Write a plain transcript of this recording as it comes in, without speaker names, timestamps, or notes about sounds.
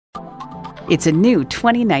It's a new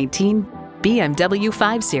 2019 BMW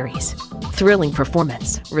 5 Series. Thrilling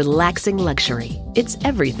performance, relaxing luxury. It's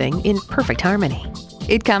everything in perfect harmony.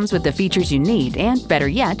 It comes with the features you need and, better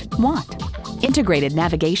yet, want. Integrated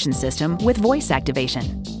navigation system with voice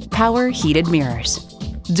activation, power heated mirrors,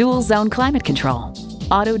 dual zone climate control,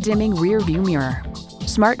 auto dimming rear view mirror,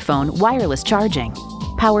 smartphone wireless charging,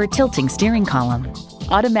 power tilting steering column,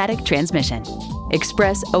 automatic transmission,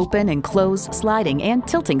 express open and close sliding and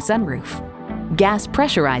tilting sunroof, gas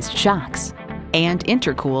pressurized shocks, and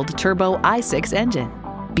intercooled turbo i6 engine.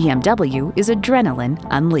 BMW is adrenaline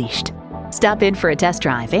unleashed. Stop in for a test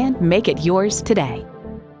drive and make it yours today.